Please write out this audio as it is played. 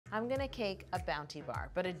I'm gonna cake a Bounty bar,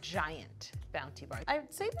 but a giant Bounty bar.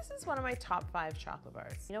 I'd say this is one of my top 5 chocolate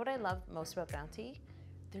bars. You know what I love most about Bounty?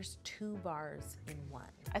 There's 2 bars in one.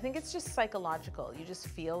 I think it's just psychological. You just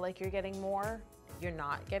feel like you're getting more. You're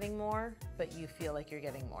not getting more, but you feel like you're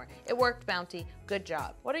getting more. It worked, Bounty. Good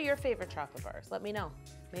job. What are your favorite chocolate bars? Let me know.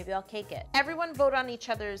 Maybe I'll cake it. Everyone vote on each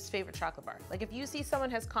other's favorite chocolate bar. Like if you see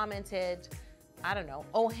someone has commented, I don't know,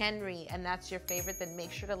 oh Henry, and that's your favorite, then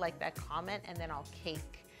make sure to like that comment and then I'll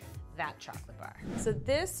cake that chocolate bar. So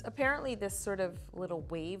this, apparently this sort of little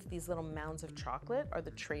wave, these little mounds of chocolate are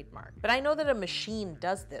the trademark. But I know that a machine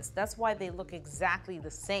does this. That's why they look exactly the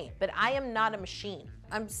same. But I am not a machine.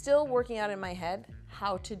 I'm still working out in my head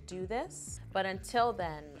how to do this. But until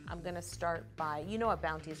then, I'm gonna start by, you know what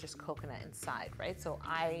Bounty is just coconut inside, right? So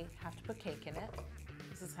I have to put cake in it.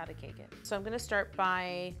 This is how to cake it. So I'm gonna start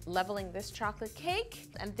by leveling this chocolate cake.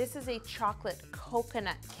 And this is a chocolate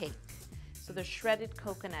coconut cake. So there's shredded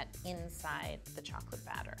coconut inside the chocolate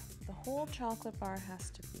batter. The whole chocolate bar has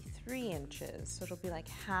to be 3 inches, so it'll be like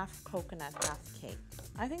half coconut, half cake.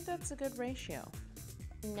 I think that's a good ratio.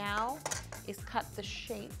 Now is cut the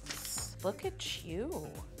shapes. Look at you.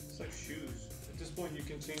 It's like shoes. At this point, you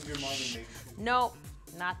can change your mind and make shoes. No,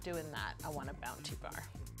 not doing that. I want a Bounty bar.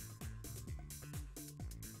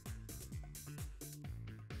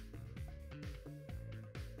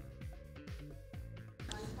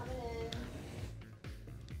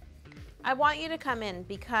 I want you to come in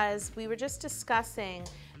because we were just discussing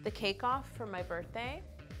the cake off for my birthday.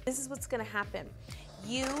 This is what's gonna happen.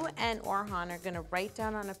 You and Orhan are gonna write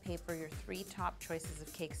down on a paper your 3 top choices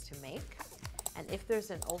of cakes to make. And if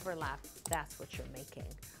there's an overlap, that's what you're making.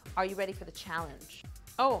 Are you ready for the challenge?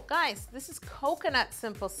 Oh, guys, this is coconut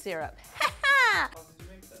simple syrup. How did you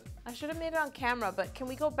make that? I should have made it on camera, but can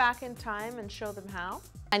we go back in time and show them how?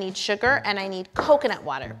 I need sugar and I need coconut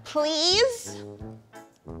water, please.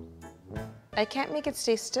 I can't make it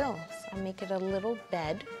stay still, so I'll make it a little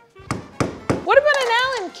bed. What about an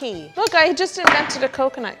Allen key? Look, I just invented a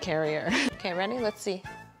coconut carrier. Okay, ready? Let's see.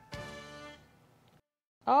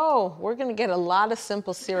 Oh, we're gonna get a lot of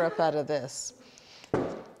simple syrup out of this.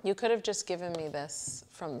 You could have just given me this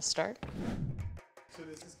from the start. So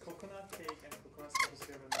this is coconut cake and coconut simple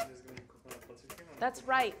syrup, and then there's gonna be coconut buttercream. That's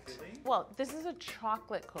right. Well, this is a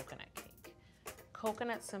chocolate coconut cake.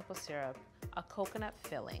 Coconut simple syrup, a coconut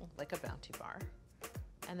filling, like a Bounty bar,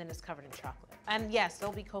 and then it's covered in chocolate. And yes,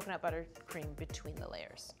 there'll be coconut buttercream between the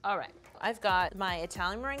layers. All right, I've got my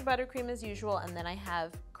Italian meringue buttercream as usual, and then I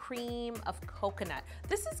have cream of coconut.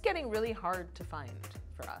 This is getting really hard to find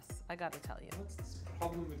for us, I gotta tell you. What's the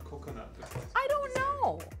problem with coconut? I don't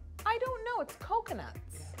know. I don't know, it's coconuts.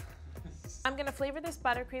 Yeah. I'm gonna flavor this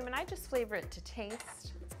buttercream, and I just flavor it to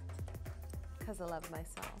taste, because I love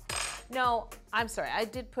myself. No, I'm sorry, I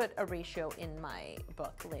did put a ratio in my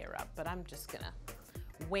book, Layer Up, but I'm just gonna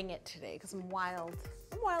wing it today because I'm wild.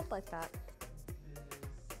 I'm wild like that.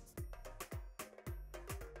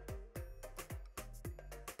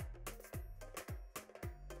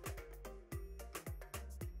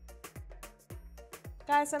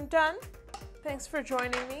 Guys, I'm done. Thanks for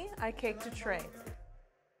joining me. I caked a tray.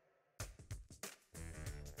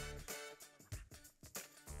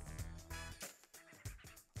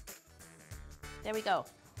 There we go.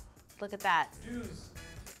 Look at that. Juice.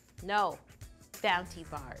 No, Bounty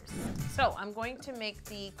bars. So I'm going to make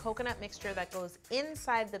the coconut mixture that goes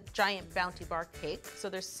inside the giant Bounty bar cake. So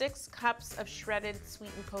there's 6 cups of shredded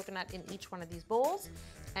sweetened coconut in each one of these bowls.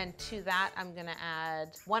 And to that, I'm gonna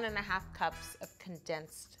add 1.5 cups of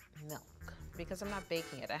condensed milk. Because I'm not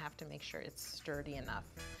baking it, I have to make sure it's sturdy enough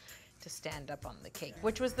to stand up on the cake,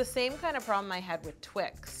 which was the same kind of problem I had with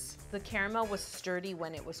Twix. The caramel was sturdy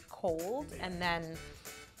when it was cold, and then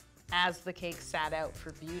as the cake sat out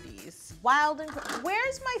for beauties. Wild and,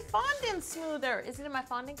 where's my fondant smoother? Is it in my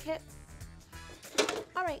fondant kit?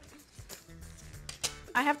 All right.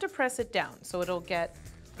 I have to press it down so it'll get.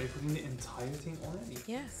 Are you putting the entire thing on it?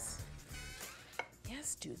 Yes.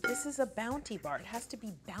 Yes, dude, this is a Bounty bar. It has to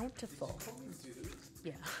be bountiful.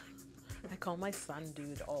 Yeah. I call my son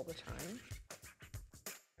dude all the time.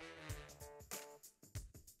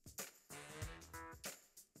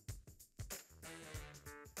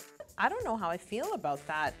 I don't know how I feel about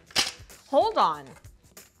that. Hold on.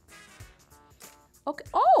 Okay,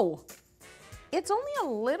 oh, it's only a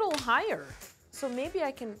little higher. So maybe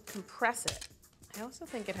I can compress it. I also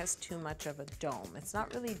think it has too much of a dome. It's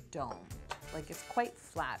not really domed. Like it's quite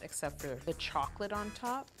flat except for the chocolate on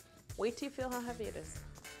top. Wait till you feel how heavy it is.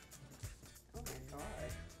 Oh my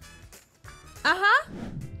god. Uh-huh.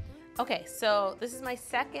 Okay, so this is my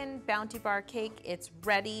second Bounty Bar cake. It's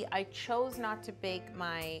ready. I chose not to bake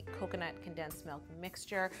my coconut condensed milk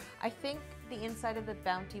mixture. I think the inside of the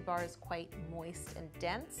Bounty Bar is quite moist and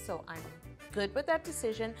dense, so I'm good with that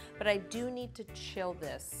decision, but I do need to chill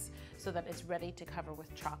this so that it's ready to cover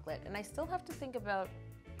with chocolate. And I still have to think about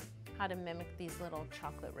how to mimic these little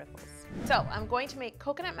chocolate ripples. So I'm going to make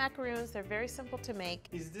coconut macaroons. They're very simple to make.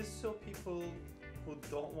 Is this so people who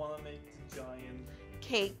don't want to make the giant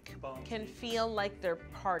Cake Bounty can feel like they're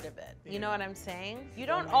part of it. You know Yeah. what I'm saying? You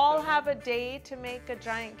Don't don't make all them. have a day to make a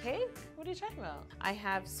giant cake? What are you talking about? I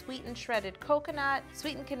have sweetened shredded coconut,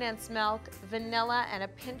 sweetened condensed milk, vanilla, and a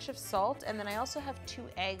pinch of salt. And then I also have 2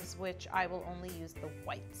 eggs, which I will only use the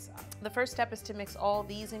whites of. The first step is to mix all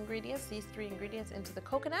these ingredients, these 3 ingredients, into the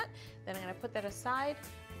coconut. Then I'm gonna put that aside,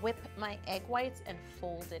 whip my egg whites, and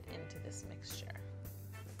fold it into this mixture.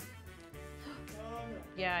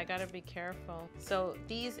 Yeah, I gotta be careful. So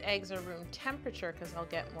these eggs are room temperature because I'll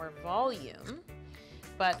get more volume,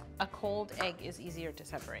 but a cold egg is easier to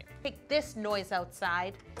separate. Make this noise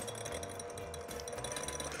outside.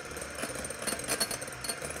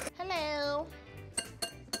 Hello.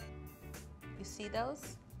 You see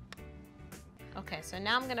those? Okay, so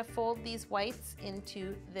now I'm gonna fold these whites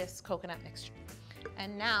into this coconut mixture.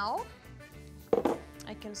 And now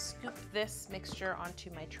I can scoop this mixture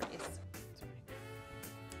onto my trays.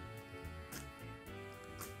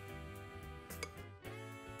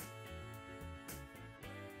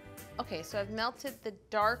 Okay, so I've melted the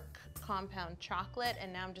dark compound chocolate,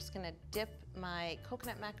 and now I'm just gonna dip my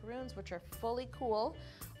coconut macaroons, which are fully cool.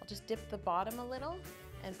 I'll just dip the bottom a little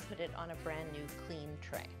and put it on a brand new clean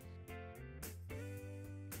tray.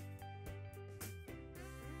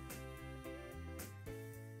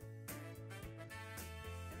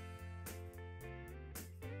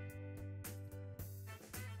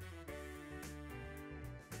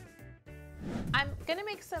 I'm gonna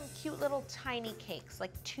make some cute little tiny cakes,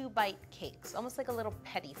 like 2-bite cakes, almost like a little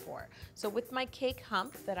petit four. So with my cake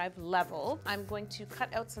hump that I've leveled, I'm going to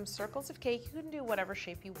cut out some circles of cake. You can do whatever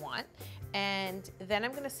shape you want. And then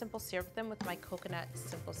I'm gonna simple syrup them with my coconut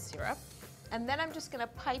simple syrup. And then I'm just gonna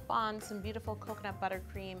pipe on some beautiful coconut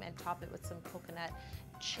buttercream and top it with some coconut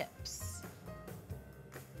chips.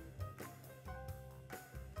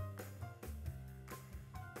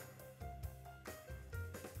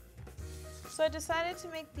 So I decided to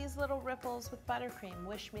make these little ripples with buttercream.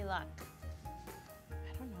 Wish me luck.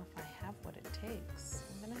 I don't know if I have what it takes.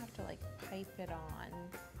 I'm gonna have to like pipe it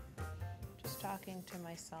on. Just talking to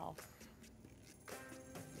myself.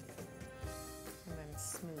 And then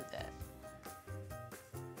smooth it.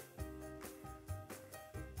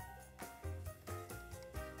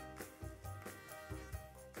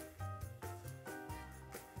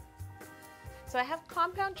 So I have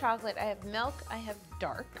compound chocolate, I have milk, I have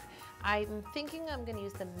dark. I'm thinking I'm gonna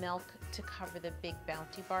use the milk to cover the big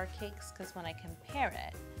Bounty Bar cakes because when I compare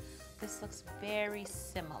it, this looks very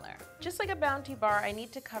similar. Just like a Bounty Bar, I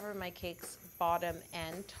need to cover my cakes bottom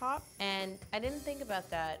and top. And I didn't think about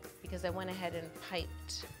that because I went ahead and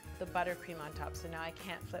piped the buttercream on top, so now I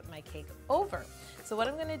can't flip my cake over. So what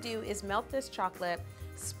I'm gonna do is melt this chocolate,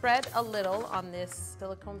 spread a little on this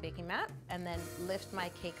silicone baking mat, and then lift my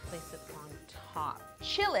cake, place it on top.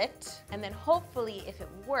 Chill it, and then hopefully if it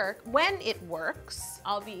works, when it works,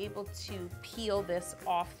 I'll be able to peel this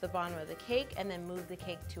off the bottom of the cake and then move the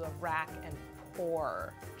cake to a rack and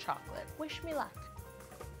pour chocolate. Wish me luck.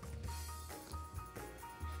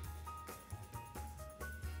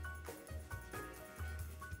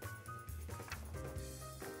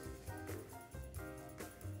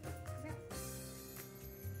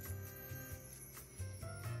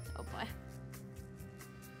 Oh boy.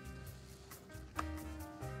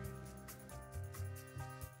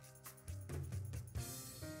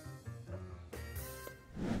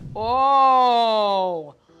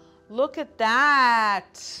 Oh, look at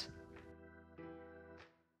that.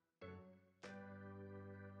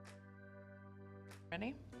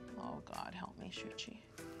 Ready? Oh God, help me, Shuchi.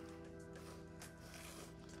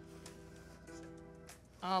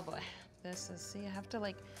 Oh boy, this is, see, I have to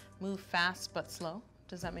like move fast but slow.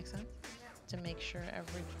 Does that make sense? To make sure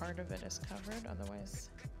every part of it is covered, otherwise.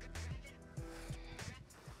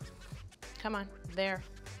 Come on, there.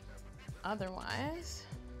 Otherwise,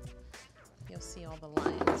 you'll see all the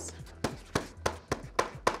lines.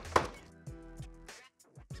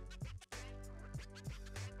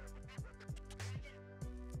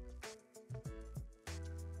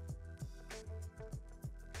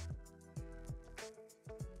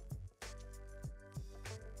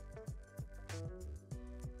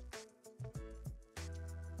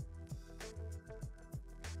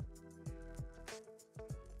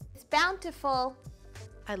 bountiful.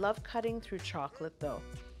 I love cutting through chocolate though.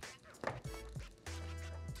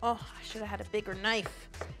 Oh, I should have had a bigger knife.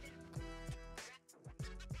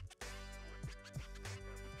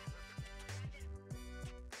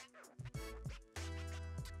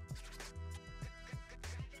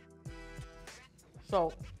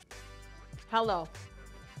 So, hello.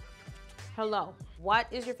 What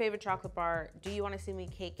is your favorite chocolate bar? Do you want to see me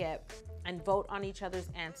cake it? And vote on each other's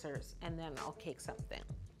answers, and then I'll cake something.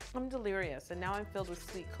 I'm delirious, and now I'm filled with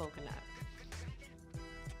sweet coconut.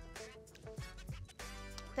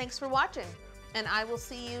 Thanks for watching, and I will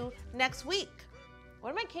see you next week.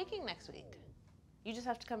 What am I caking next week? You just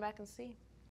have to come back and see.